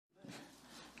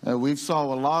We've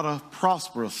saw a lot of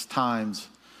prosperous times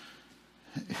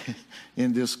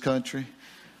in this country.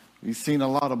 We've seen a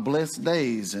lot of blessed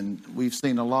days, and we've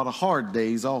seen a lot of hard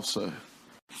days also.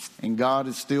 And God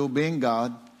is still being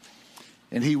God,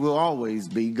 and He will always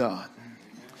be God.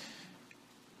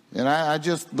 And I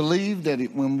just believe that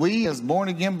when we as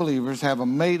born-again believers have a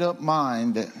made-up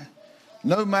mind that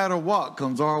no matter what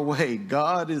comes our way,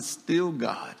 God is still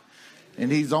God,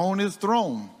 and He's on His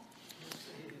throne,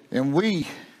 and we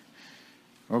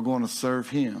are going to serve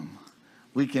Him.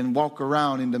 We can walk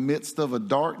around in the midst of a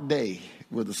dark day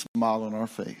with a smile on our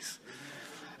face.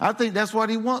 I think that's what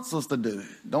He wants us to do,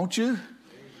 don't you?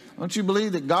 Don't you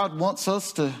believe that God wants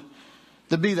us to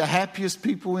be the happiest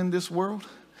people in this world?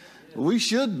 We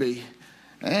should be.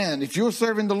 And if you're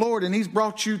serving the Lord and He's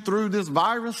brought you through this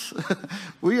virus,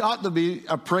 we ought to be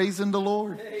praising the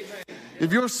Lord. Amen.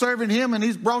 If you're serving Him and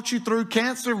He's brought you through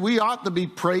cancer, we ought to be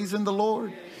praising the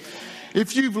Lord.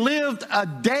 If you've lived a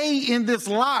day in this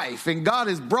life and God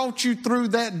has brought you through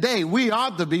that day, we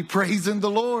ought to be praising the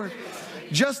Lord.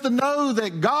 Just to know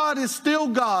that God is still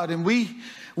God and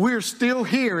we're still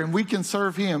here and we can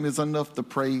serve Him is enough to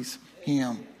praise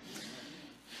Him.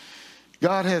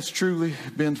 God has truly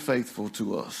been faithful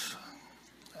to us.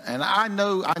 And I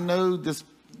know this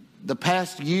the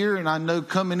past year, and I know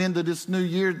coming into this new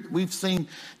year, we've seen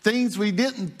things we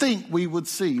didn't think we would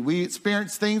see. We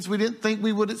experienced things we didn't think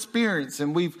we would experience.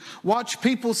 And we've watched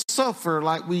people suffer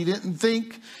like we didn't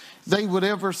think they would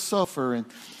ever suffer. And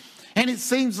it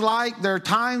seems like there are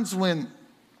times when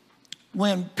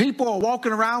people are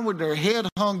walking around with their head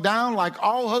hung down like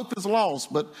all hope is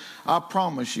lost. But I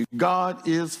promise you, God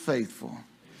is faithful.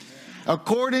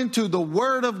 According to the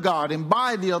Word of God and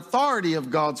by the authority of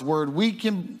God's Word, we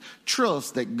can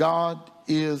trust that God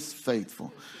is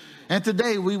faithful. And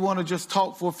today we want to just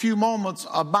talk for a few moments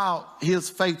about His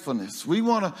faithfulness. We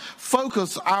want to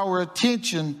focus our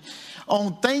attention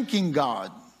on thanking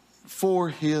God for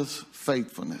His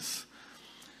faithfulness.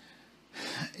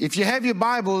 If you have your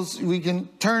Bibles, we can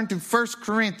turn to 1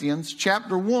 Corinthians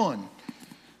chapter 1.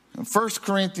 1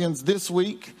 Corinthians this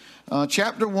week.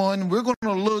 Chapter 1, we're going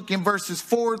to look in verses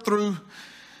 4 through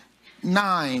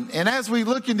 9. And as we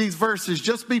look in these verses,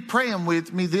 just be praying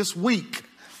with me this week,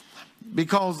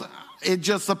 because it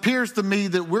just appears to me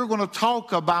that we're going to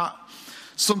talk about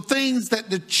some things that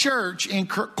the church in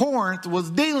Corinth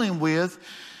was dealing with,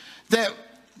 that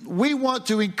we want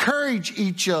to encourage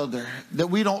each other that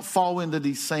we don't fall into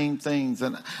these same things.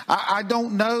 And I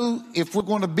don't know if we're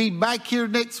going to be back here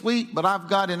next week, but I've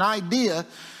got an idea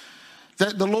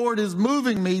that the Lord is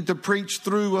moving me to preach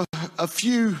through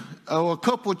a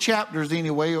couple of chapters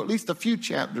anyway, or at least a few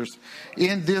chapters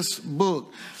in this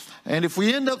book. And if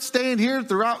we end up staying here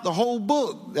throughout the whole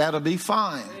book, that'll be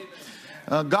fine.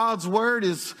 God's Word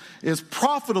is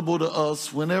profitable to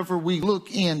us whenever we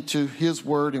look into His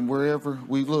Word and wherever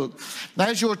we look. Now,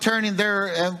 as you're turning there,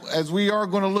 as we are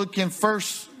going to look in 1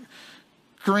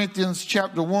 Corinthians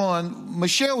chapter 1,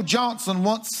 Michelle Johnson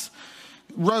once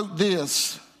wrote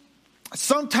this: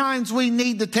 sometimes we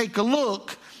need to take a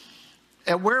look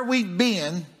at where we've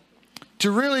been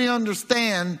to really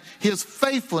understand His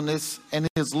faithfulness and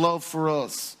His love for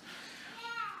us.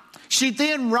 She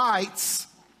then writes,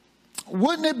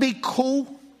 wouldn't it be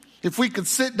cool if we could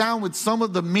sit down with some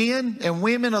of the men and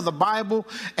women of the Bible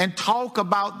and talk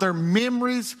about their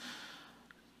memories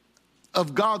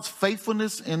of God's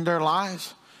faithfulness in their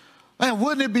lives? Man,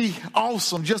 wouldn't it be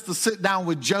awesome just to sit down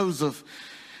with Joseph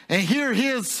and hear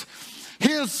his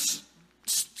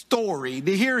story,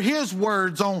 to hear his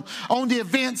words on the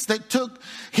events that took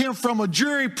him from a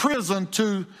jury prison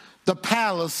to the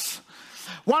palace?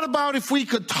 What about if we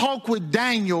could talk with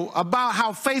Daniel about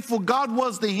how faithful God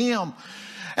was to him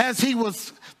as he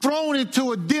was thrown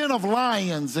into a den of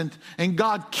lions and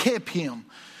God kept him?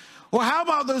 Well, how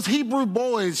about those Hebrew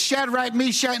boys, Shadrach,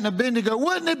 Meshach, and Abednego?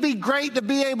 Wouldn't it be great to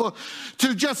be able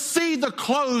to just see the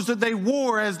clothes that they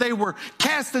wore as they were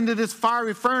cast into this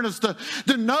fiery furnace,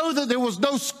 to know that there was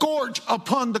no scorch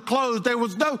upon the clothes, there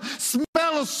was no smell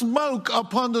of smoke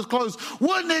upon the clothes?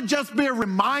 Wouldn't it just be a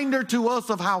reminder to us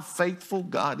of how faithful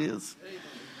God is?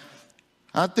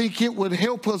 I think it would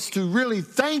help us to really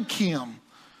thank Him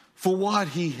for what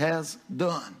He has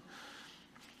done.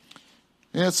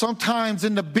 You know, sometimes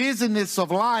in the busyness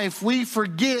of life, we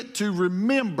forget to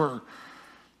remember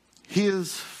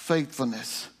His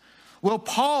faithfulness. Well,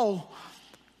 Paul,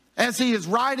 as he is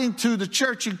writing to the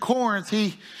church in Corinth,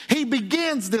 he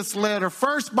begins this letter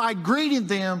first by greeting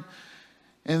them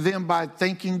and then by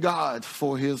thanking God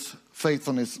for His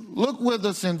faithfulness. Look with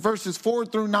us in verses 4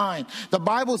 through 9. The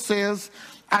Bible says,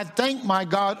 I thank my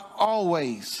God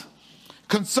always,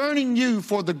 concerning you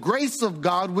for the grace of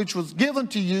God which was given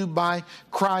to you by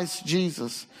Christ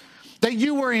Jesus, that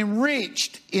you were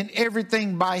enriched in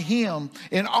everything by him,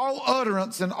 in all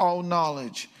utterance and all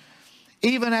knowledge,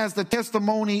 even as the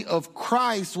testimony of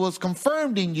Christ was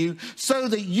confirmed in you, so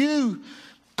that you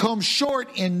come short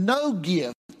in no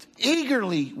gift,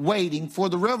 eagerly waiting for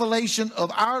the revelation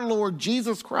of our Lord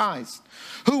Jesus Christ,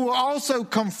 who will also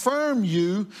confirm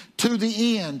you to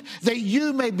the end, that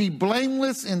you may be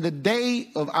blameless in the day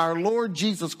of our Lord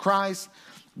Jesus Christ.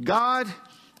 God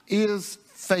is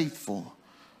faithful,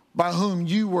 by whom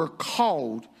you were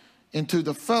called into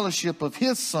the fellowship of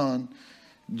his Son,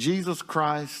 Jesus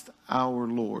Christ our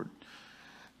Lord.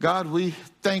 God, we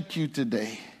thank you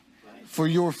today for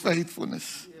your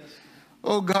faithfulness.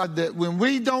 Oh God, that when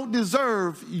we don't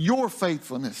deserve your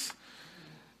faithfulness,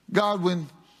 God, when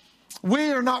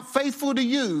we are not faithful to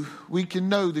you, we can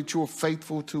know that you're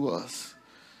faithful to us.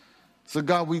 So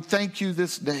God, we thank you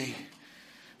this day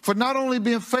for not only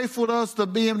being faithful to us,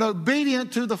 but being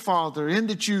obedient to the Father, in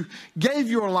that you gave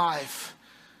your life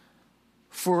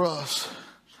for us,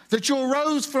 that you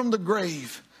arose from the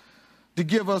grave to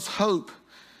give us hope,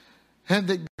 and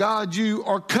that God, you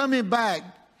are coming back.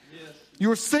 Yes.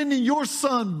 You're sending your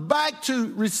Son back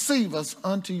to receive us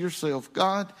unto yourself.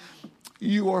 God,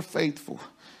 you are faithful,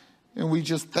 and we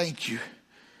just thank you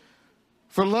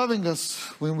for loving us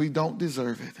when we don't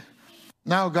deserve it.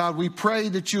 Now, God, we pray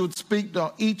that you would speak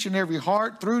to each and every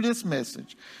heart through this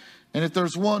message. And if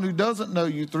there's one who doesn't know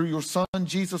you through your Son,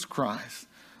 Jesus Christ,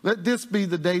 let this be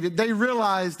the day that they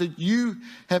realize that you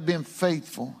have been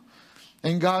faithful.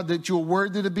 And God, that you're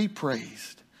worthy to be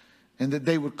praised. And that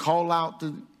they would call out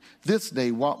to this day,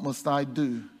 what must I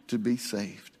do to be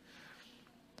saved?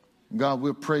 God,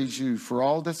 we'll praise you for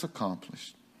all that's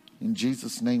accomplished. In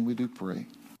Jesus' name we do pray.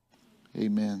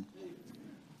 Amen.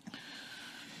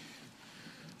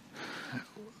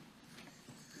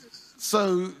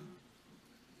 So,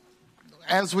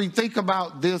 as we think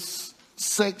about this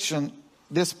section,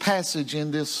 this passage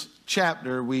in this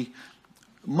chapter, we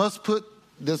must put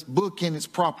this book in its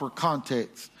proper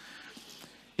context.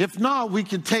 If not, we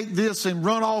could take this and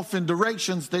run off in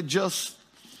directions that just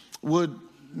would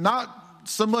not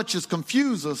so much as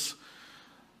confuse us,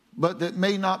 but that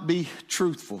may not be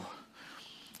truthful.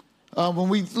 When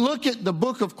we look at the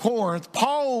book of Corinth,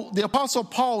 Paul, the Apostle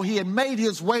Paul, he had made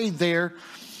his way there.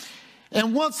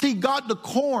 And once he got to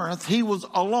Corinth, he was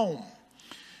alone.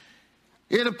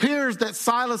 It appears that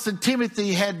Silas and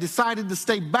Timothy had decided to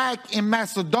stay back in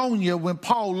Macedonia when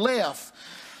Paul left.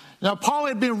 Now, Paul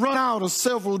had been run out of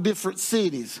several different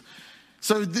cities.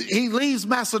 So he leaves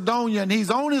Macedonia and he's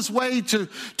on his way to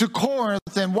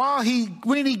Corinth. And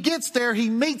when he gets there, he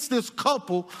meets this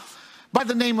couple by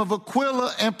the name of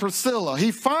Aquila and Priscilla.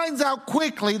 He finds out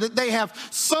quickly that they have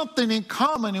something in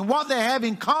common. And what they have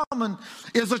in common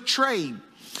is a trade.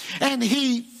 And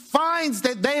he finds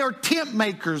that they are tent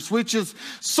makers, which is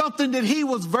something that he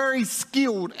was very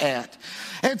skilled at.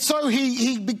 And so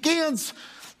he begins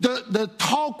the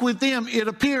talk with them, it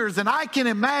appears. And I can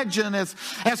imagine as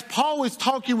Paul was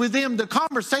talking with them, the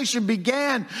conversation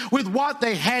began with what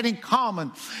they had in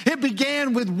common. It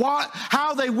began with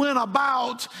how they went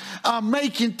about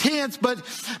making tents. But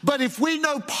if we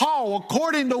know Paul,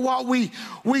 according to what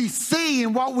we see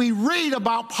and what we read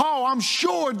about Paul, I'm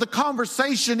sure the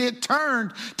conversation, it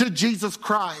turned to Jesus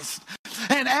Christ.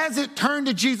 And as it turned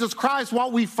to Jesus Christ,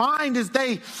 what we find is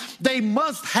they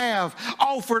must have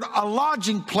offered a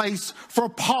lodging place for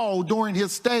Paul during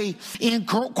his stay in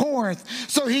Corinth.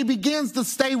 So he begins to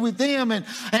stay with them. And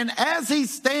as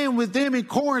he's staying with them in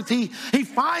Corinth, he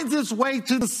finds his way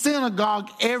to the synagogue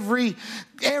every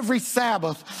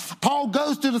Sabbath. Paul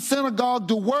goes to the synagogue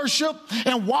to worship,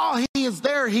 and while he is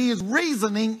there, he is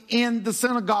reasoning in the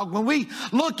synagogue. When we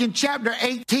look in chapter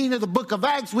 18 of the book of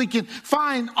Acts, we can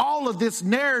find all of this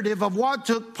narrative of what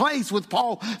took place with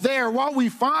Paul there. What we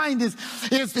find is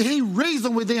that he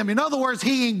reasoned with them. In other words,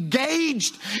 he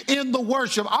engaged in the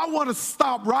worship. I want to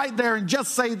stop right there and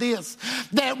just say this,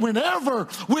 that whenever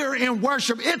we're in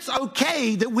worship, it's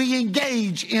okay that we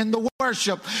engage in the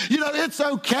worship. You know, it's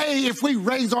okay if we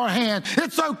raise our hand.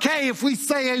 It's okay if we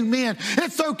say amen.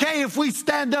 It's okay if we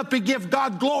stand up and give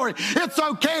God glory. It's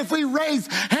okay if we raise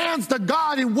hands to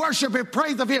God in worship and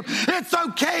praise of Him. It's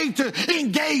okay to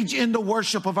engage in the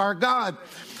worship of our God.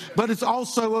 But it's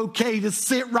also okay to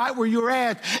sit right where you're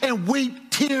at and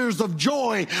weep tears of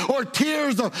joy or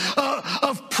tears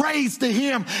of praise to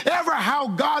Him. Ever how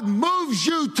God moves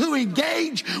you to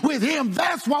engage with Him,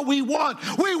 that's what we want.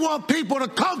 We want people to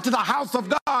come to the house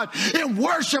of God in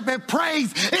worship and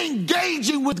praise,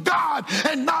 engaging with God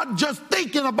and not just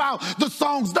thinking about the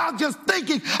songs, not just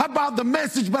thinking about the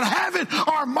message, but having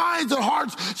our minds and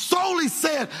hearts solely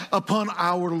set upon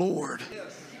our Lord.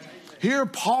 Here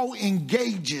Paul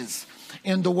engages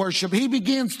in the worship. He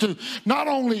begins to not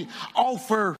only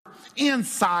offer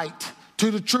insight to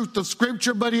the truth of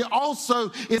Scripture, but he also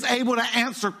is able to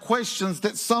answer questions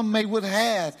that some may would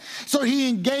have. So he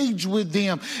engaged with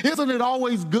them. Isn't it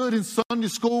always good in Sunday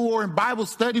school or in Bible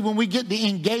study when we get to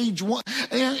engage in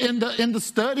the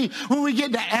study, when we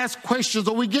get to ask questions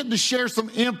or we get to share some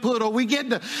input or we get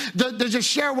to just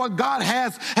share what God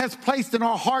has placed in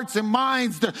our hearts and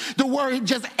minds, the word it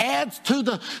just adds to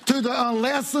the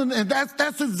lesson. And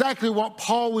that's exactly what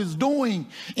Paul is doing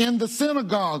in the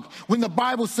synagogue when the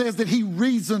Bible says that he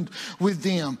reasoned with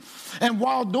them. And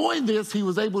while doing this, he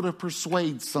was able to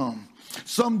persuade some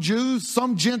Jews,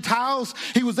 some Gentiles.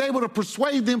 He was able to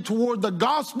persuade them toward the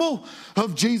gospel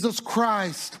of Jesus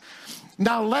Christ.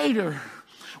 Now later,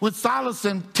 when Silas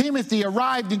and Timothy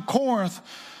arrived in Corinth,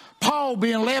 Paul,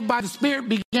 being led by the Spirit,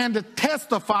 began to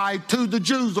testify to the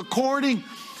Jews according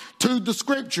to the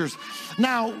Scriptures.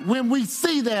 Now, when we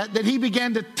see that he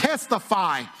began to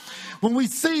testify, when we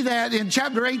see that in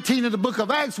chapter 18 of the book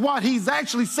of Acts, what he's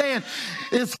actually saying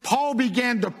is Paul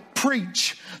began to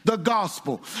preach the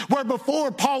gospel. Where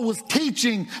before Paul was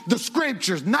teaching the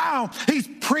Scriptures, now he's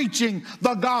preaching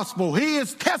the gospel. He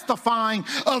is testifying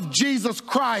of Jesus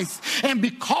Christ. And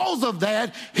because of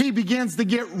that, he begins to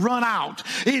get run out.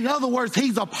 In other words,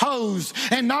 he's opposed.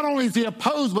 And not only is he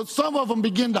opposed, but some of them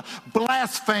begin to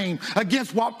blaspheme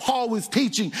against what Paul was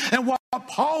teaching. And what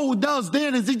Paul does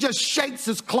then is he just shakes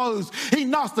his clothes. He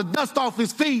knocks the dust off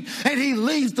his feet and he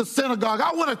leaves the synagogue.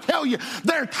 I want to tell you,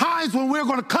 there are times when we're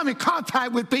going to come in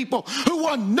contact with people who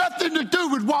want nothing to do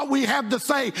with what we have to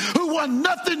say, who want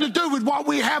nothing to do with what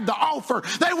we have to offer.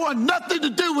 They want nothing to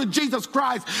do with Jesus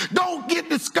Christ. Don't get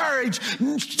discouraged.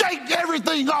 Shake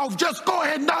everything off. Just go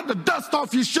ahead and knock the dust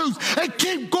off your shoes and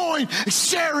keep going,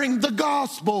 sharing the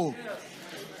gospel.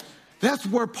 That's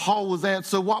where Paul was at.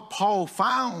 So what Paul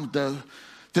found, though,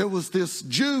 there was this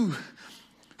Jew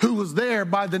who was there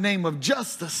by the name of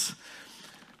Justus,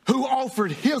 who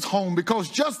offered his home because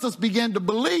Justus began to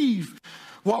believe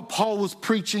what Paul was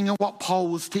preaching and what Paul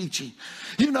was teaching.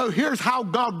 You know, here's how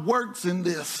God works in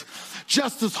this.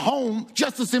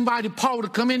 Justus invited Paul to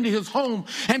come into his home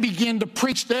and begin to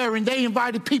preach there, and they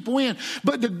invited people in.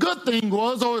 But the good thing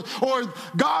was, or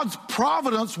God's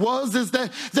providence was, is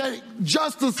that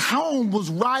Justus' home was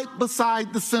right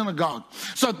beside the synagogue.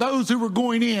 So those who were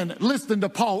going in, listening to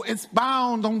Paul,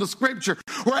 expound on the Scripture,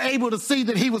 were able to see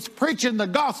that he was preaching the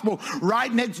gospel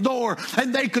right next door,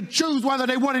 and they could choose whether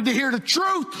they wanted to hear the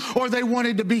truth or they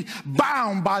wanted to be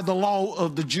bound by the law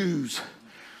of the Jews.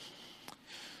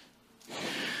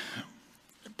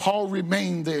 Paul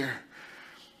remained there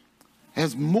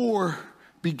as more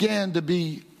began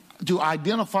to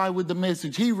identify with the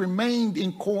message. He remained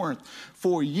in Corinth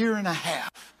for a year and a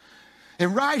half.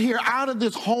 And right here, out of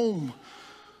this home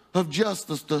of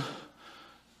Justus,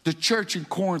 the church in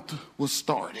Corinth was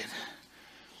started.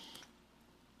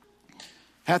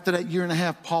 After that year and a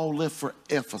half, Paul left for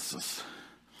Ephesus.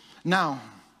 Now,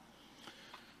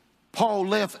 Paul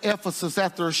left Ephesus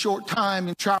after a short time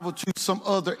and traveled to some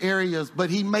other areas, but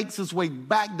he makes his way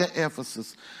back to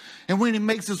Ephesus. And when he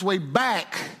makes his way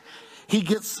back, he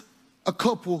gets a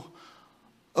couple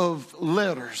of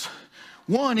letters.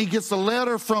 One, he gets a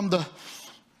letter from the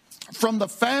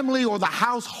family or the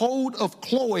household of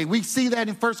Chloe. We see that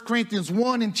in 1 Corinthians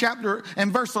 1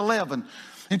 and verse 11.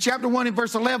 In chapter 1 and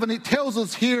verse 11, it tells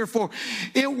us here, for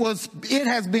it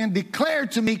has been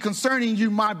declared to me concerning you,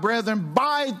 my brethren,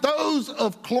 by those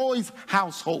of Chloe's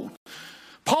household.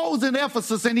 Paul's in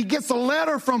Ephesus and he gets a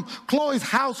letter from Chloe's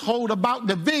household about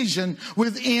division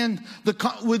within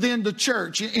the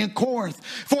church in Corinth.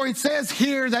 For it says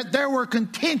here that there were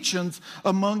contentions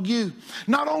among you.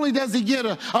 Not only does he get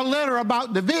a letter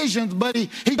about divisions, but he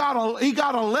got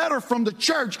a letter from the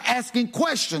church asking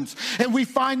questions. And we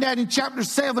find that in chapter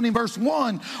 7 and verse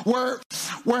 1 where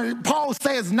Paul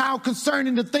says, now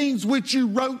concerning the things which you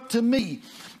wrote to me.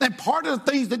 And part of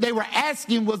the things that they were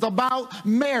asking was about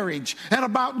marriage and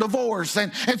about divorce.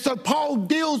 And so Paul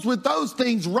deals with those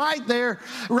things right there,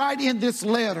 right in this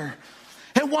letter.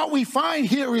 And what we find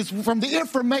here is from the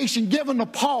information given to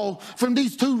Paul from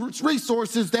these two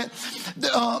resources that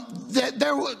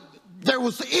there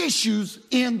was issues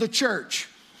in the church.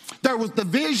 there was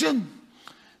division,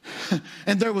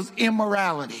 and there was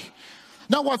immorality.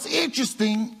 Now, what's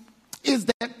interesting is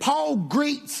that Paul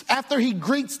after he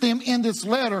greets them in this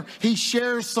letter, he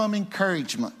shares some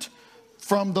encouragement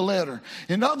from the letter.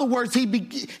 In other words, he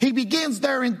begins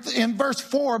there in verse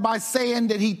 4 by saying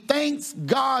that he thanks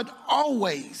God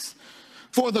always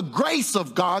for the grace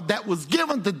of God that was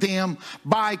given to them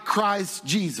by Christ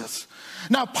Jesus.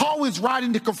 Now, Paul is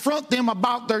writing to confront them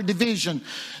about their division,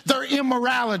 their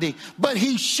immorality, but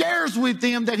he shares with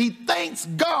them that he thanks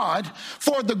God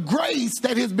for the grace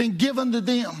that has been given to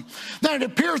them. Now, it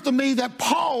appears to me that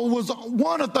Paul was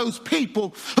one of those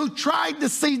people who tried to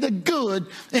see the good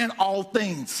in all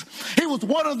things. He was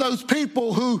one of those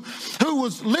people who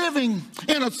was living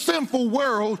in a sinful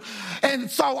world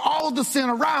and saw all the sin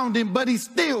around him, but he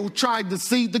still tried to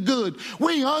see the good.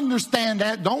 We understand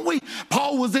that, don't we?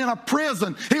 Paul was in a prison.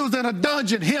 He was in a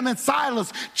dungeon, him and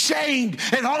Silas chained,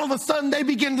 and all of a sudden they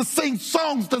begin to sing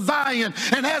songs to Zion,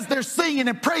 and as they're singing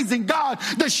and praising God,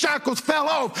 the shackles fell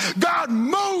off. God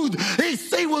moved.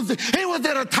 He was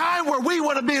at a time where we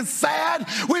would have been sad,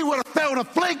 we would have felt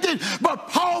afflicted, but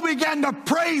Paul began to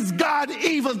praise God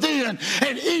even then.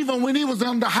 And even when he was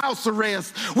under house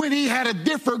arrest, when he had a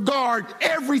different guard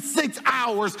every 6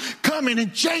 hours coming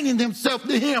and chaining himself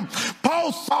to him,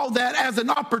 Paul saw that as an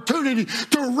opportunity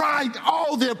to write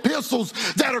all the epistles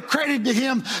that are credited to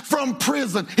him from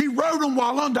prison. He wrote them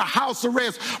while under house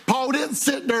arrest. Paul didn't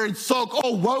sit there and sulk,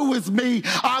 oh, woe is me,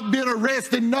 I've been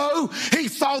arrested. No, he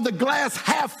saw the glass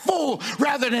half full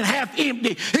rather than half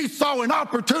empty. He saw an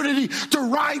opportunity to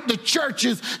write the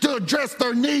churches to address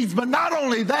their needs. But not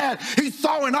only that, he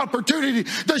saw an opportunity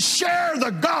to share the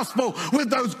gospel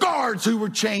with those guards who were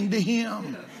chained to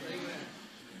him.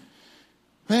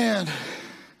 Man,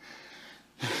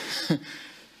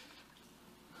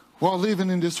 while living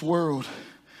in this world,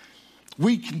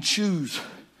 we can choose.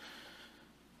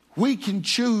 We can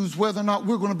choose whether or not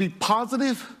we're going to be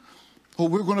positive or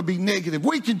we're going to be negative.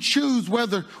 We can choose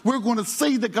whether we're going to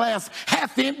see the glass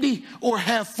half empty or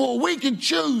half full. We can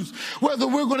choose whether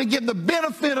we're going to give the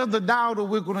benefit of the doubt or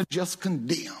we're going to just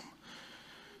condemn.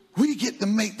 We get to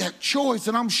make that choice,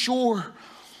 and I'm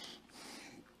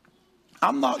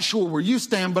not sure where you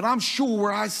stand, but I'm sure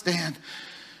where I stand.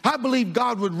 I believe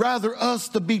God would rather us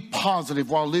to be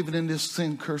positive while living in this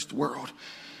sin-cursed world.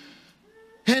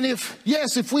 And if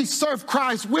we serve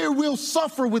Christ, we will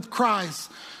suffer with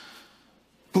Christ.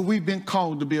 But we've been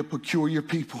called to be a peculiar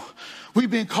people. We've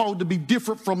been called to be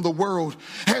different from the world.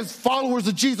 As followers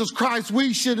of Jesus Christ,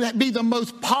 we should be the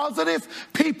most positive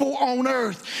people on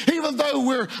earth. Even though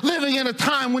we're living in a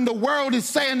time when the world is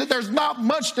saying that there's not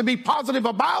much to be positive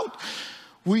about,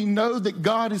 we know that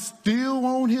God is still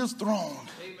on his throne.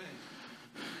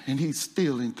 And he's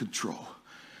still in control.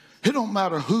 It don't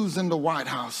matter who's in the White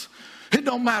House. It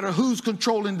don't matter who's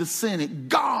controlling the Senate.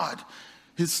 God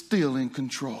is still in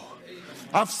control.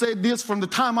 I've said this from the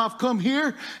time I've come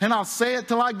here, and I'll say it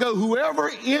till I go.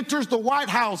 Whoever enters the White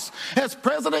House as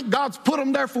president, God's put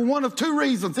them there for one of two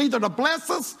reasons, either to bless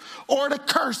us or to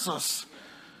curse us.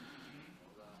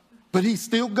 But he's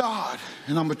still God,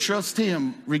 and I'm going to trust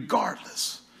him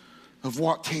regardless of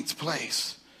what takes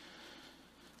place.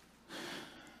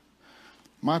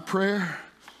 My prayer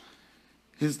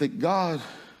is that God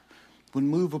would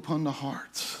move upon the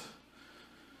hearts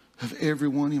of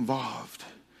everyone involved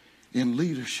in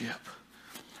leadership,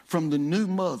 from the new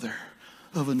mother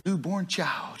of a newborn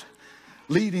child,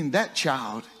 leading that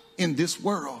child in this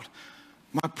world.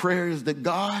 My prayer is that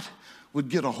God would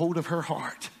get a hold of her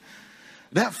heart.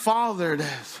 That father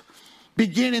that's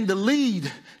beginning to lead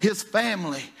his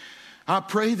family, I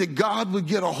pray that God would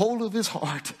get a hold of his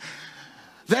heart.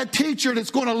 That teacher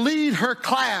that's going to lead her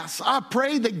class, I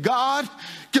pray that God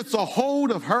gets a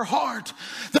hold of her heart.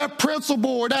 That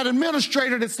principal or that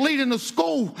administrator that's leading the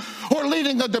school or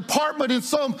leading a department in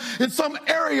some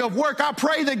area of work, I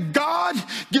pray that God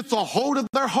gets a hold of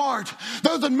their heart.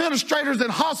 Those administrators in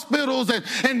hospitals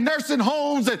and nursing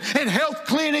homes and health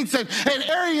clinics and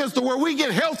areas to where we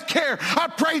get health care, I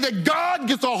pray that God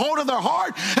gets a hold of their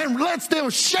heart and lets them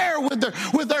share with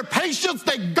their patients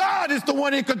that God is the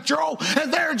one in control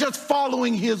and they're just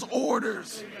following his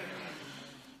orders.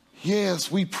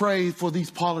 Yes, we pray for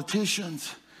these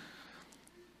politicians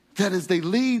that as they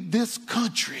lead this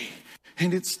country,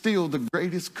 and it's still the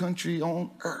greatest country on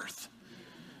earth,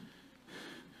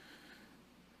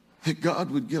 that God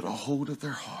would get a hold of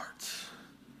their hearts.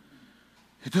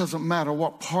 It doesn't matter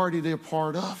what party they're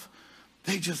part of.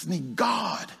 They just need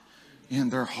God in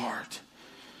their heart.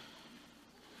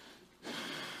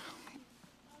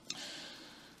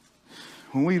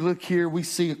 When we look here, we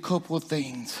see a couple of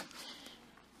things.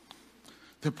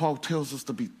 that Paul tells us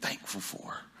to be thankful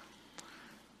for.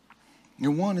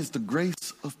 And one is the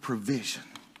grace of provision.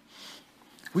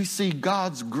 We see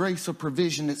God's grace of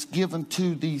provision that's given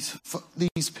to these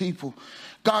people.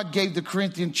 God gave the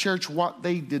Corinthian church what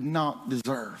they did not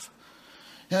deserve.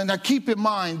 And now keep in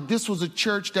mind, this was a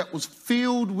church that was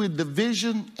filled with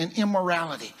division and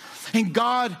immorality. And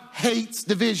God hates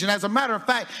division. As a matter of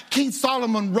fact, King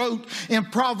Solomon wrote in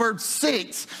Proverbs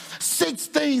 6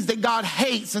 things that God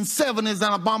hates, and 7 is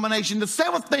an abomination. The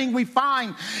 7th thing we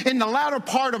find in the latter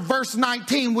part of verse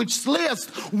 19, which lists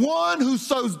one who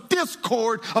sows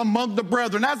discord among the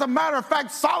brethren. As a matter of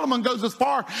fact, Solomon goes as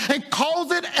far and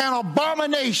calls it an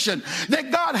abomination,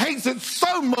 that God hates it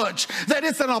so much that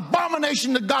it's an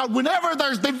abomination to God whenever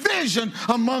there's division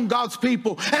among God's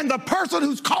people. And the person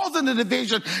who's causing the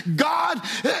division, God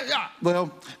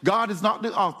is not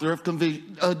the author of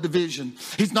division.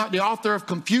 He's not the author of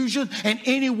confusion, and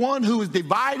anyone who is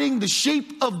dividing the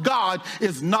sheep of God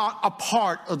is not a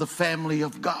part of the family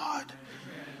of God.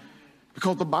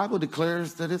 Because the Bible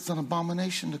declares that it's an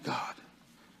abomination to God.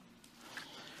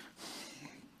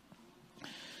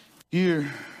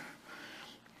 Here,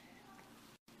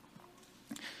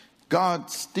 God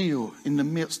still, in the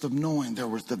midst of knowing there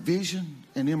was division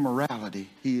and immorality,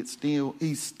 he still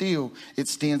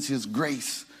extends his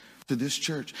grace to this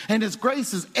church. And his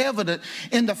grace is evident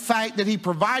in the fact that he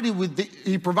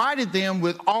provided them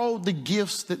with all the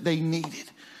gifts that they needed.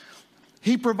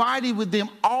 He provided with them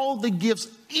all the gifts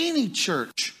any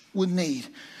church would need.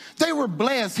 They were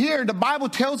blessed. Here, the Bible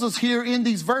tells us here in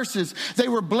these verses, they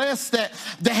were blessed that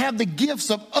they have the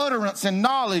gifts of utterance and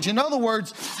knowledge. In other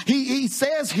words, he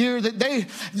says here that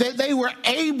they were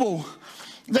able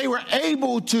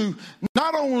to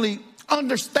not only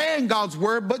understand God's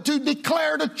word, but to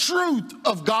declare the truth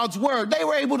of God's word. They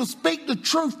were able to speak the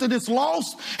truth to this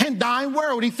lost and dying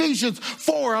world. Ephesians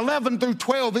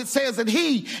 4:11-12, it says that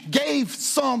he gave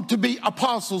some to be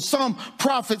apostles, some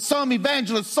prophets, some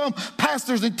evangelists, some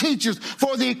pastors and teachers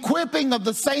for the equipping of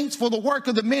the saints, for the work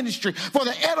of the ministry, for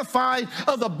the edifying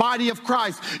of the body of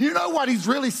Christ. You know what he's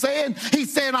really saying?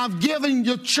 He's saying, I've given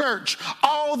your church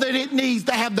all that it needs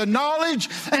to have the knowledge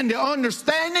and the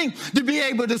understanding to be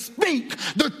able to speak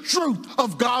the truth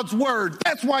of God's word.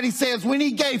 That's what he says when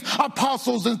he gave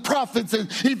apostles and prophets and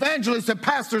evangelists and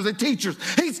pastors and teachers.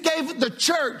 He gave the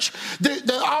church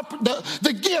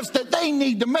the gifts that they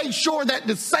need to make sure that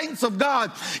the saints of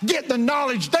God get the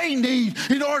knowledge they need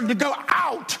in order to go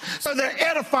out, so they're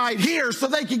edified here, so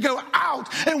they can go out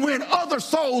and win other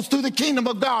souls to the kingdom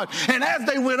of God. And as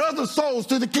they win other souls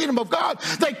to the kingdom of God,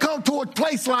 they come to a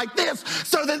place like this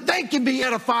so that they can be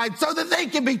edified, so that they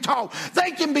can be taught, they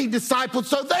can be discipled,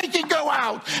 so they can go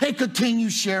out and continue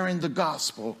sharing the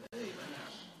gospel.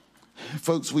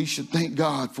 Folks, we should thank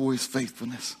God for his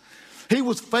faithfulness. He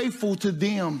was faithful to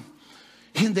them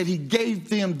in that he gave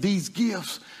them these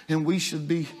gifts, and we should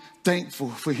be thankful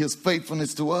for his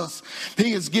faithfulness to us.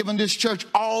 He has given this church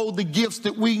all the gifts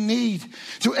that we need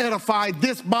to edify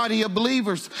this body of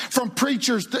believers, from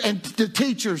preachers to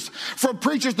teachers, from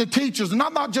preachers to teachers. And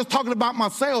I'm not just talking about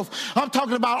myself. I'm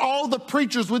talking about all the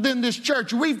preachers within this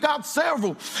church. We've got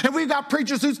several, and we've got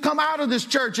preachers who's come out of this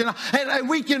church, and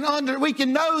we can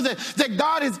know that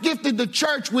God has gifted the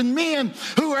church with men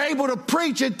who are able to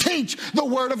preach and teach the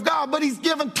word of God. But he's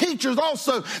given teachers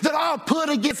also that I'll put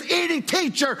against any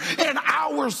teacher in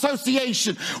our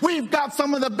association. We've got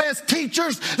some of the best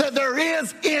teachers that there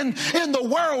is in the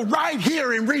world right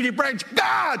here in Reedy Branch.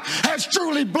 God has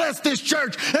truly blessed this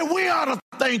church, and we ought to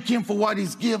thank him for what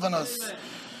he's given us. Amen.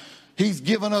 He's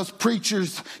given us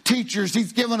preachers, teachers.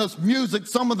 He's given us music,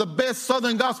 some of the best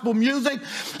Southern gospel music,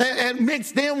 and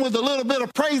mixed in with a little bit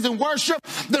of praise and worship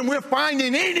than we'll find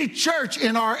in any church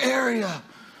in our area.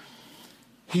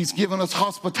 He's given us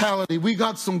hospitality. We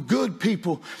got some good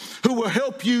people who will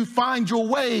help you find your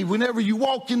way whenever you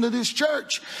walk into this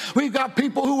church. We've got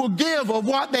people who will give of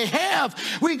what they have.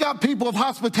 We got people of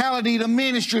hospitality to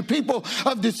ministry, people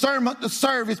of discernment to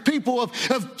service, people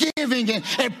of giving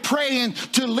and praying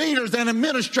to leaders and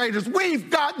administrators. We've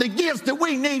got the gifts that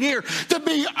we need here to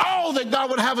be all that God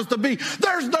would have us to be.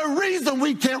 There's no reason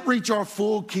we can't reach our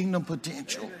full kingdom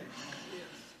potential.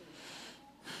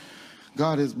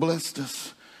 God has blessed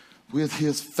us with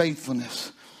his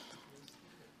faithfulness,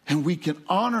 and we can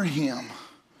honor him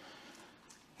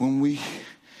when we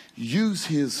use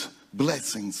his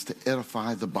blessings to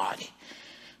edify the body,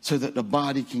 so that the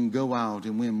body can go out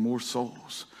and win more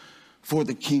souls for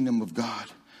the kingdom of God.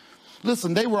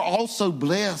 Listen, they were also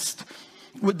blessed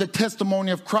with the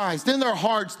testimony of Christ. In their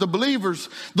hearts, the believers,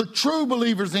 the true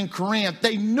believers in Corinth,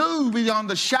 they knew beyond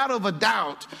the shadow of a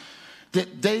doubt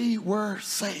that they were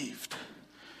saved.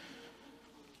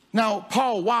 Now,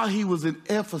 Paul, while he was in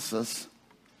Ephesus,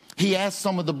 he asked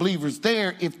some of the believers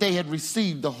there if they had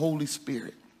received the Holy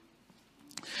Spirit.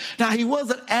 Now, he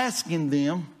wasn't asking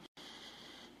them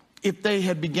if they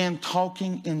had began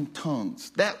talking in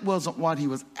tongues. That wasn't what he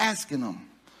was asking them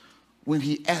when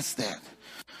he asked that.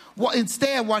 Well,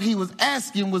 instead, what he was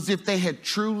asking was if they had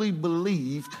truly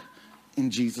believed in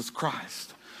Jesus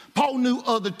Christ. Paul knew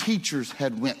other teachers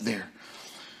had went there.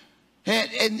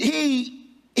 And he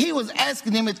was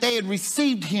asking them if they had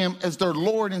received him as their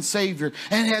Lord and Savior,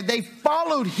 and had they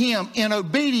followed him in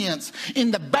obedience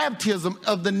in the baptism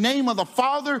of the name of the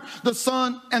Father, the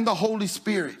Son, and the Holy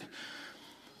Spirit.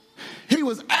 He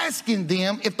was asking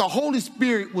them if the Holy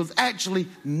Spirit was actually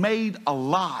made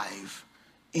alive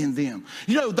in them.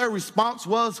 You know, their response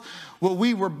was, well,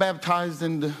 we were baptized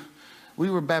in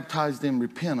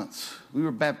repentance. We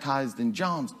were baptized in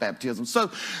John's baptism. So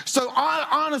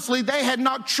honestly, they had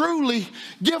not truly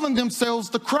given themselves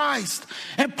to Christ.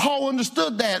 And Paul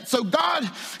understood that. So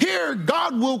God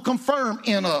will confirm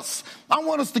in us. I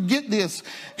want us to get this.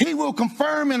 He will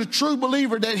confirm in a true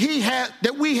believer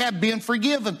that we have been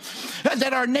forgiven,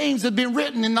 that our names have been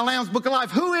written in the Lamb's Book of Life.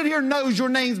 Who in here knows your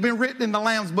name's been written in the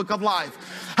Lamb's Book of Life?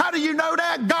 How do you know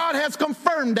that? God has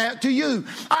confirmed that to you.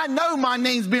 I know my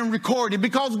name's been recorded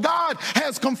because God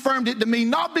has confirmed it to me,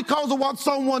 not because of what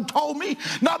someone told me,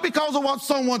 not because of what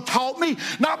someone taught me,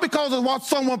 not because of what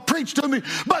someone preached to me,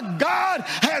 but God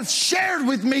has shared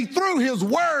with me through his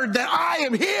word that I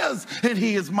am his and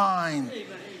he is mine. Amen.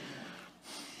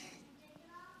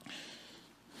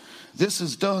 This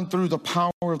is done through the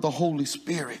power of the Holy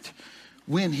Spirit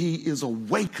when he is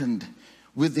awakened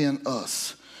within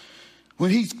us. When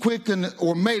he's quickened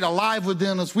or made alive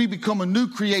within us, we become a new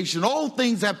creation. Old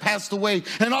things have passed away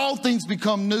and all things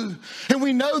become new. And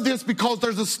we know this because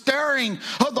there's a stirring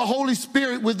of the Holy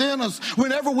Spirit within us.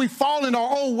 Whenever we fall in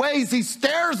our old ways, he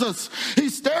stirs us. He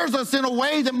stirs us in a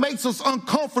way that makes us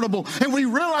uncomfortable. And we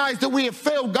realize that we have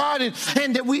failed God and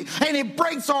it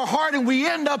breaks our heart and we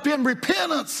end up in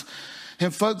repentance.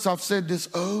 And folks, I've said this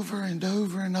over and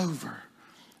over and over.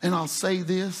 And I'll say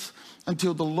this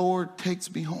until the Lord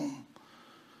takes me home.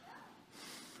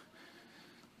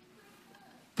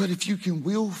 But if you can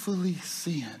willfully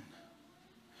sin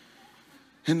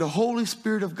and the Holy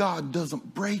Spirit of God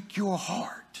doesn't break your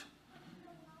heart,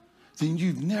 then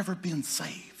you've never been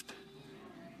saved.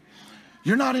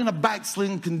 You're not in a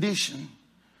backslidden condition.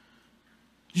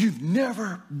 You've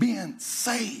never been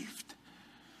saved.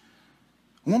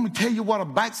 Want me to tell you what a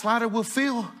backslider will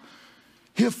feel?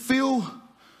 He'll feel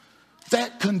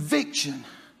that conviction.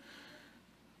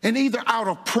 And either out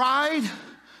of pride,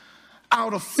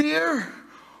 out of fear,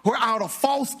 or out of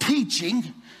false teaching,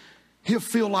 he'll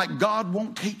feel like God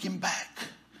won't take him back,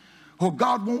 or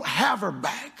God won't have her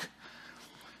back.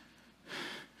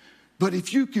 But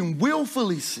if you can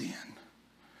willfully sin,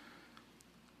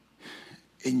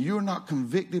 and you're not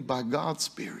convicted by God's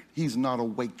Spirit, he's not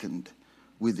awakened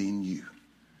within you,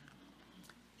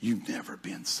 you've never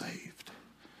been saved.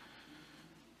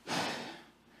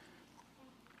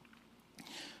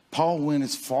 Paul went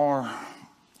as far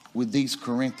with these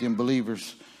Corinthian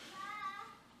believers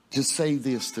to say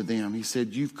this to them. He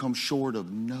said, you've come short of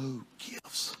no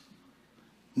gifts.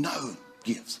 No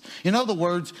gifts. In other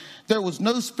words, there was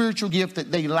no spiritual gift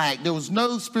that they lacked. There was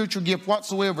no spiritual gift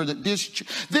whatsoever that this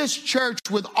church,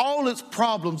 with all its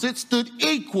problems, it stood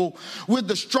equal with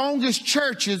the strongest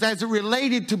churches as it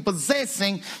related to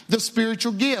possessing the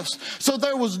spiritual gifts. So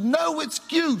there was no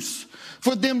excuse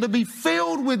for them to be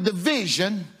filled with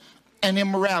division and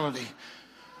immorality.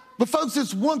 But folks,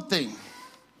 it's one thing.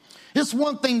 It's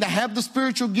one thing to have the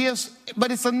spiritual gifts,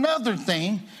 but it's another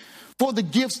thing for the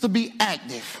gifts to be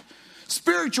active.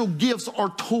 Spiritual gifts are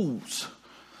tools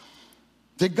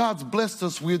that God's blessed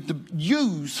us with to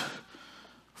use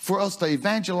for us to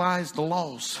evangelize the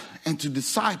lost and to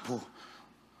disciple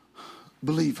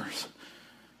believers.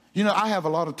 You know, I have a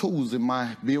lot of tools in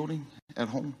my building at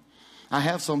home. I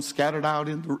have some scattered out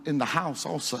in the house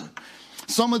also.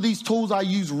 Some of these tools I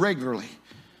use regularly.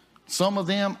 Some of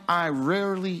them I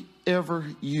rarely ever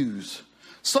use.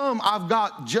 Some I've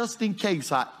got just in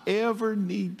case I ever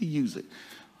need to use it.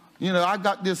 You know, I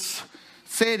got this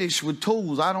fetish with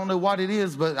tools. I don't know what it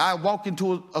is, but I walk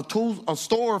into a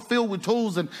store filled with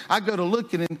tools and I go to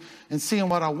looking and seeing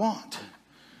what I want.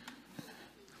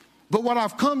 But what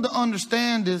I've come to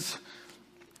understand is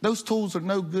those tools are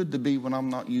no good to me when I'm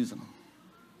not using them.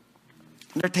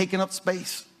 They're taking up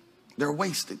space. They're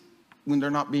wasted when they're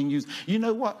not being used. You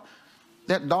know what?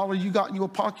 That dollar you got in your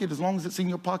pocket, as long as it's in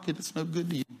your pocket, it's no good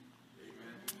to you.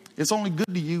 It's only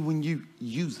good to you when you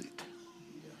use it.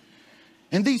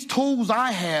 And these tools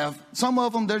I have, some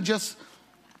of them, they're just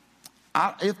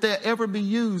If they ever be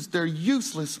used, they're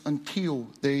useless until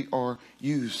they are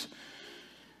used.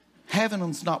 Having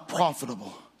them's not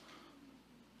profitable,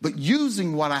 but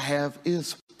using what I have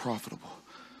is profitable.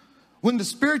 When the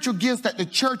spiritual gifts that the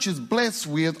church is blessed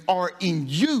with are in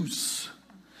use,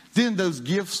 then those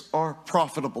gifts are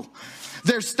profitable.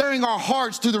 They're stirring our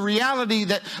hearts to the reality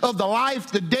that of the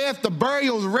life, the death, the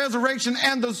burial, the resurrection,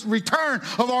 and the return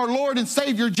of our Lord and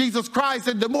Savior Jesus Christ.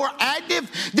 And the more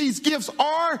active these gifts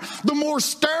are, the more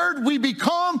stirred we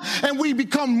become, and we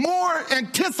become more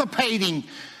anticipating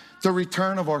the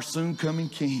return of our soon coming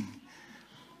King.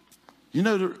 You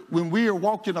know, when we are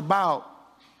walking about,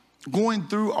 going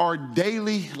through our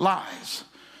daily lives,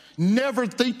 never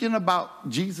thinking about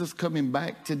Jesus coming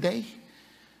back today,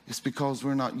 it's because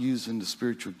we're not using the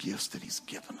spiritual gifts that he's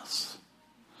given us.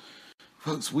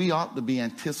 Folks, we ought to be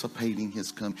anticipating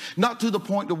his coming. Not to the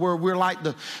point to where we're like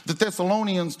the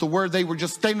Thessalonians, to where they were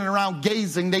just standing around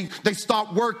gazing. They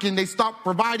stopped working. They stopped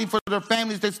providing for their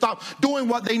families. They stopped doing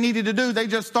what they needed to do. They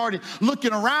just started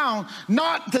looking around.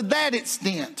 Not to that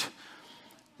extent.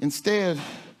 Instead,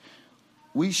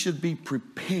 we should be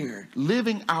prepared,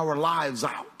 living our lives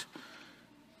out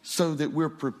so that we're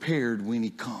prepared when he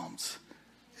comes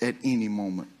at any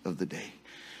moment of the day.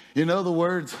 In other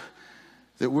words,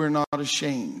 that we're not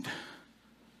ashamed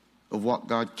of what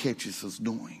God catches us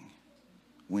doing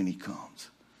when he comes.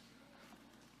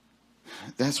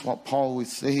 That's what Paul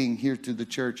was saying here to the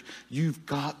church. You've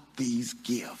got these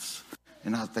gifts,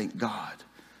 and I thank God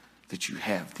that you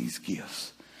have these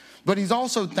gifts. But he's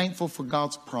also thankful for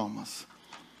God's promise.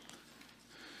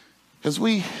 As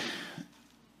we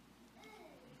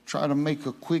try to make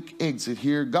a quick exit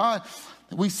here,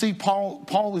 we see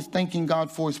Paul is thanking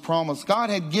God for his promise. God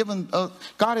has given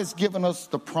us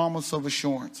the promise of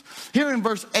assurance. Here in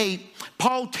verse 8,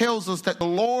 Paul tells us that the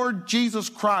Lord Jesus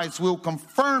Christ will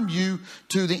confirm you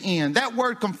to the end. That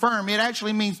word confirm, it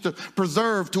actually means to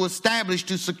preserve, to establish,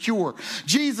 to secure.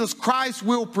 Jesus Christ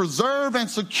will preserve and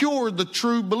secure the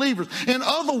true believers. In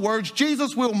other words,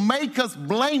 Jesus will make us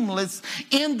blameless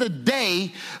in the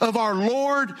day of our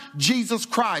Lord Jesus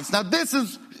Christ. Now, this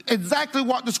is exactly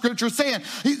what the scripture is saying.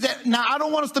 Now, I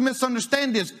don't want us to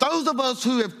misunderstand this. Those of us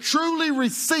who have truly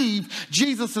received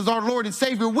Jesus as our Lord and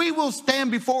Savior, we will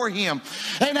stand before him.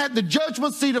 And at the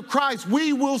judgment seat of Christ,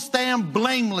 we will stand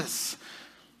blameless.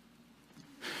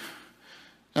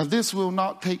 Now, this will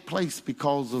not take place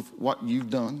because of what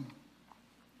you've done.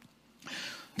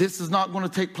 This is not going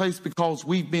to take place because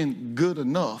we've been good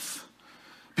enough,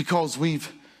 because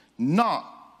we've not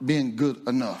been good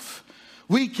enough.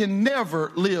 We can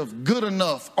never live good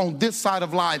enough on this side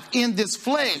of life, in this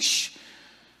flesh,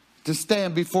 to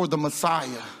stand before the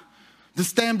Messiah, to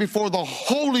stand before the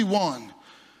Holy One,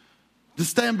 to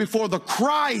stand before the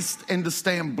Christ, and to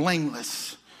stand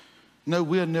blameless. No,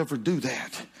 we'll never do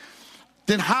that.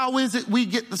 Then how is it we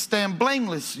get to stand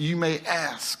blameless, you may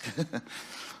ask?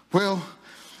 Well,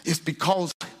 it's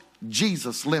because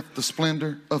Jesus left the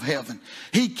splendor of heaven.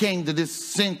 He came to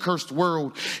this sin-cursed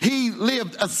world. He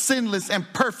lived a sinless and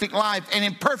perfect life, and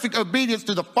in perfect obedience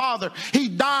to the Father, he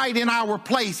died in our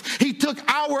place. He took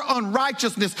our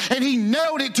unrighteousness and he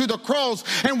nailed it to the cross.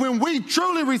 And when we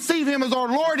truly receive him as our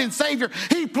Lord and Savior,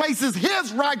 he places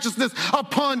his righteousness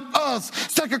upon us.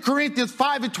 2 Corinthians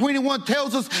 5:21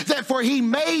 tells us that for he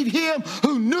made him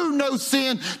who knew no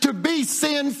sin to be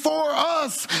sin for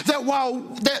us,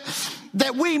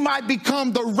 that we might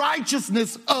become the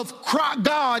righteousness of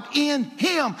God in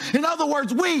him. In other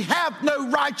words, we have no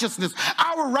righteousness.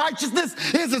 Our righteousness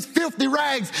is as filthy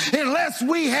rags. Unless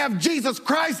we have Jesus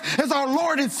Christ as our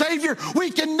Lord and Savior,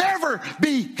 we can never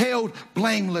be held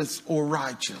blameless or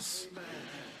righteous.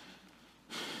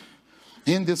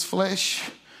 In this flesh,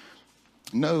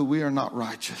 no, we are not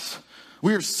righteous.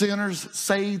 We are sinners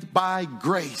saved by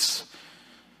grace.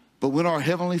 But when our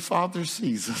Heavenly Father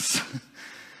sees us,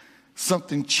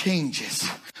 something changes.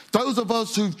 Those of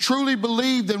us who've truly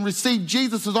believed and received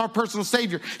Jesus as our personal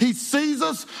Savior, he sees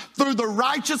us through the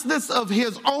righteousness of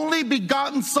his only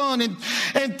begotten Son.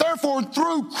 And therefore,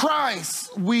 through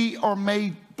Christ, we are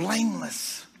made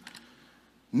blameless.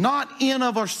 Not in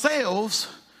of ourselves,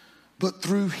 but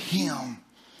through him.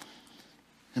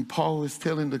 And Paul is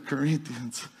telling the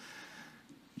Corinthians,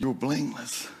 you're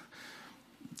blameless.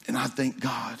 And I thank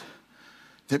God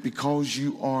that because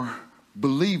you are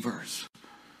believers.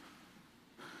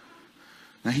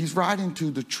 Now he's writing to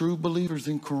the true believers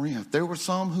in Corinth. There were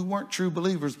some who weren't true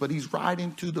believers, but he's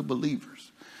writing to the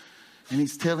believers. And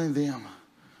he's telling them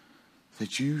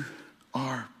that you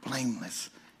are blameless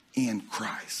in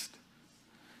Christ.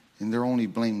 And they're only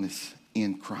blameless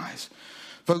in Christ.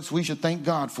 Folks, we should thank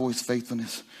God for his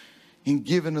faithfulness. in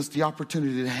giving us the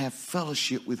opportunity to have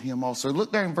fellowship with him also.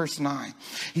 Look there in verse 9.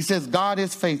 He says, God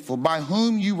is faithful, by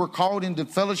whom you were called into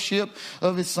fellowship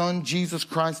of his Son, Jesus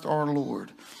Christ our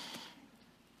Lord.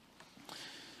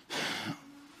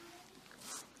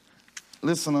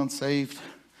 Listen, unsaved,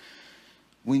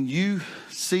 when you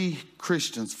see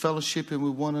Christians fellowshipping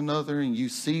with one another and you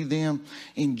see them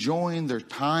enjoying their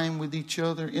time with each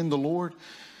other in the Lord,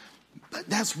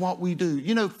 that's what we do.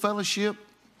 You know, fellowship,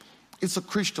 it's a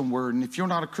Christian word. And if you're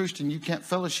not a Christian, you can't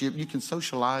fellowship. You can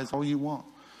socialize all you want.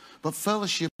 But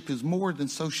fellowship is more than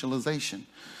socialization.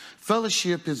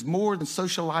 Fellowship is more than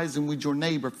socializing with your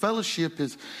neighbor. Fellowship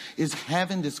is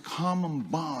having this common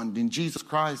bond in Jesus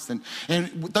Christ. And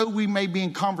though we may be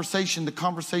in conversation, the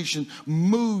conversation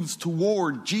moves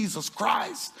toward Jesus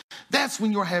Christ. That's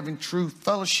when you're having true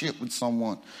fellowship with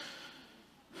someone.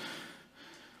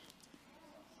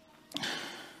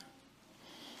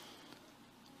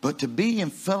 But to be in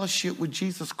fellowship with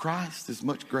Jesus Christ is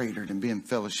much greater than being in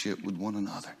fellowship with one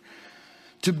another.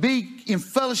 To be in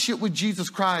fellowship with Jesus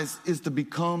Christ is to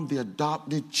become the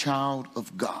adopted child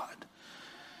of God.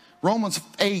 Romans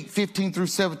 8:15 through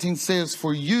 17 says,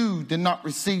 for you did not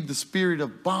receive the spirit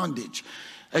of bondage,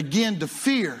 again to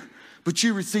fear, but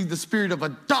you received the spirit of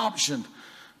adoption,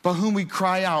 by whom we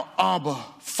cry out, Abba,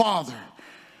 Father.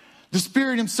 The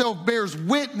Spirit himself bears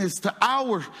witness to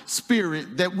our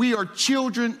spirit that we are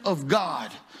children of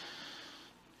God.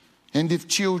 And if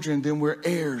children, then we're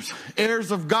heirs,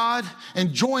 heirs of God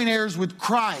and joint heirs with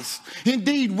Christ.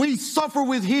 Indeed, we suffer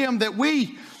with him that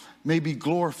we may be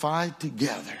glorified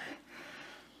together.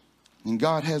 And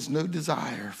God has no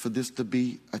desire for this to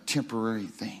be a temporary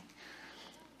thing.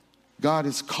 God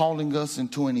is calling us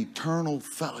into an eternal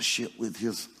fellowship with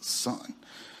his Son,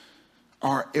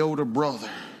 our elder brother.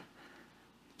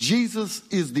 Jesus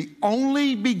is the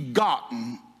only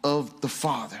begotten of the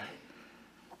Father.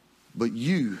 But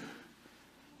you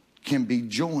can be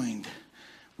joined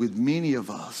with many of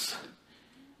us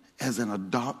as an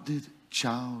adopted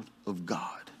child of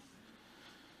God.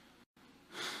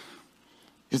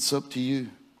 It's up to you.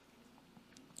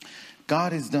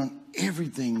 God has done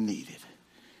everything needed.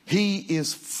 He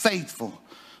is faithful.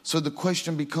 So the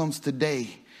question becomes today,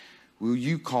 will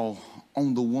you call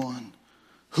on the one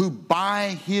who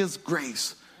by his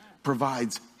grace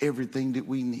provides everything that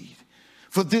we need?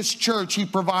 For this church, he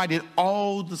provided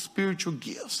all the spiritual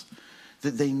gifts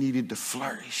that they needed to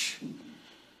flourish.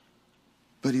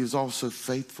 But he was also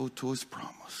faithful to his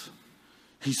promise.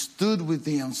 He stood with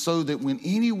them so that when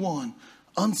anyone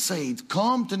unsaved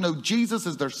come to know Jesus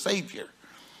as their Savior,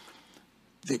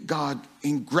 that God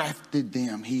engrafted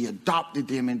them. He adopted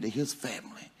them into his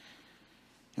family.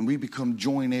 And we become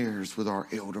joint heirs with our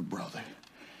elder brother.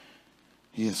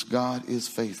 Yes, God is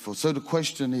faithful. So the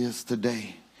question is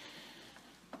today,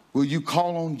 will you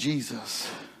call on Jesus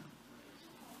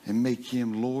and make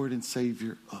him Lord and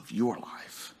Savior of your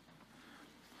life?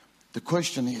 The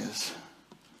question is,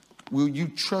 will you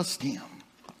trust him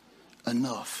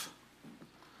enough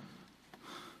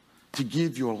to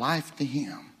give your life to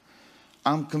him?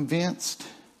 I'm convinced,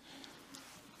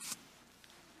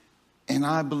 and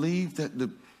I believe that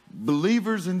the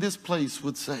believers in this place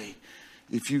would say,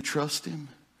 if you trust him,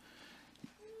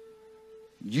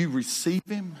 you receive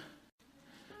him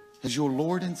as your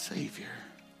Lord and Savior,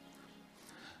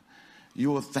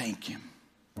 you will thank him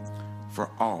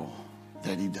for all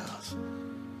that he does.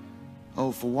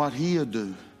 Oh, for what he'll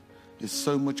do is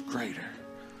so much greater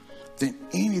than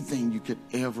anything you could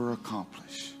ever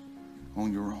accomplish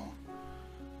on your own.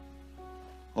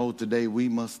 Oh, today we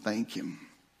must thank him.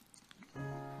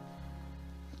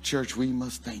 Church, we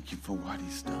must thank him for what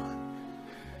he's done.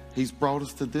 He's brought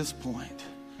us to this point.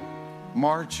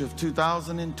 March of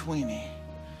 2020.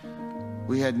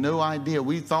 We had no idea.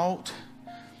 We thought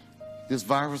this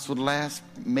virus would last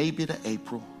maybe to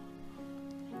April.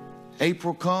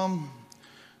 April come,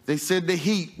 they said the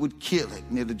heat would kill it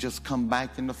and it'd just come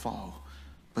back in the fall.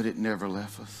 But it never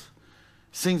left us.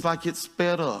 Seems like it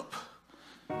sped up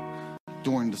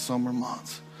during the summer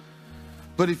months.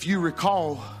 But if you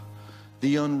recall,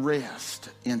 the unrest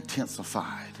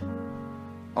intensified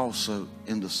also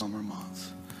in the summer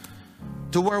months,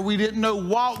 to where we didn't know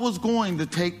what was going to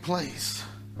take place.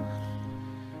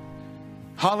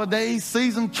 Holiday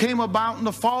season came about in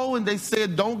the fall, and they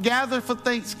said, don't gather for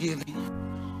Thanksgiving.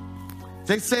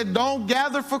 They said, don't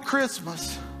gather for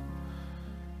Christmas.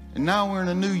 And now we're in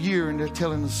a new year, and they're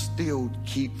telling us still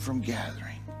keep from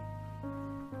gathering.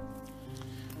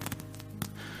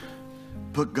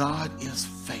 But God is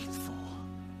faithful.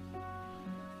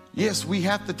 Yes, we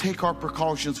have to take our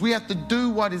precautions. We have to do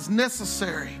what is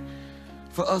necessary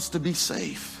for us to be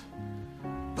safe.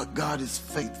 But God is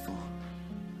faithful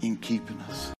in keeping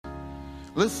us.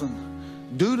 Listen,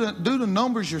 do the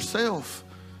numbers yourself.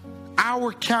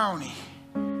 Our county,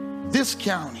 this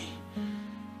county,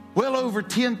 well over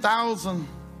 10,000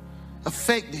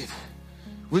 affected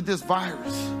with this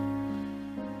virus,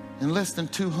 and less than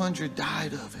 200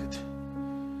 died of it.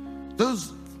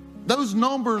 Those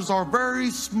numbers are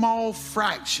very small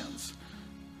fractions.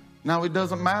 Now, it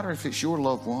doesn't matter if it's your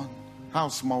loved one, how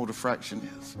small the fraction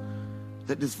is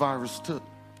that this virus took.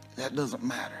 That doesn't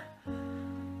matter.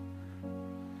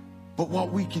 But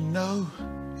what we can know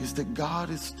is that God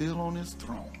is still on his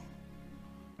throne,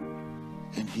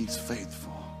 and he's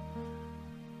faithful.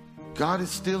 God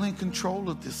is still in control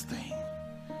of this thing.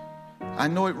 I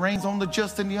know it rains on the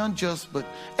just and the unjust, but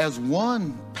as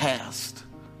one passed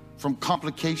from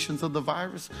complications of the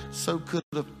virus, so could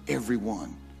have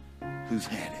everyone who's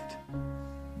had it.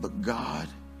 But God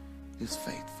is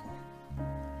faithful.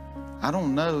 I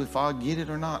don't know if I'll get it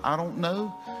or not. I don't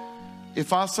know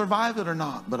if I'll survive it or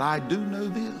not. But I do know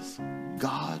this: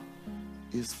 God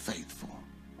is faithful.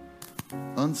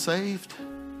 Unsaved,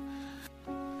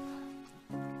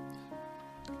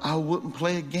 I wouldn't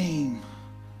play a game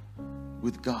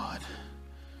with God.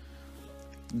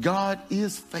 God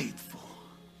is faithful,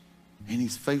 and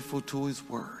he's faithful to his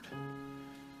word.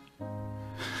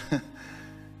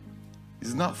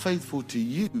 He's not faithful to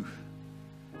you.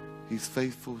 He's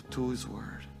faithful to his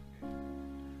word.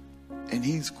 And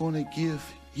he's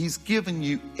given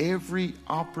you every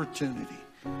opportunity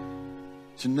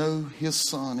to know his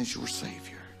son is your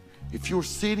Savior. If you're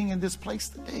sitting in this place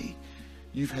today,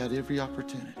 you've had every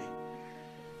opportunity.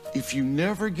 If you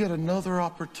never get another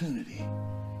opportunity,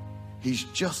 he's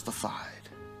justified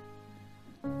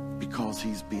because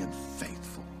he's being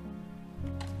faithful.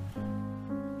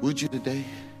 Would you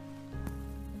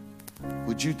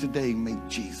today make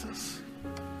Jesus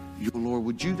your Lord?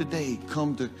 Would you today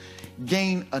come to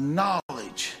gain a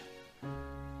knowledge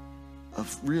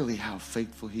of really how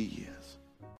faithful he is?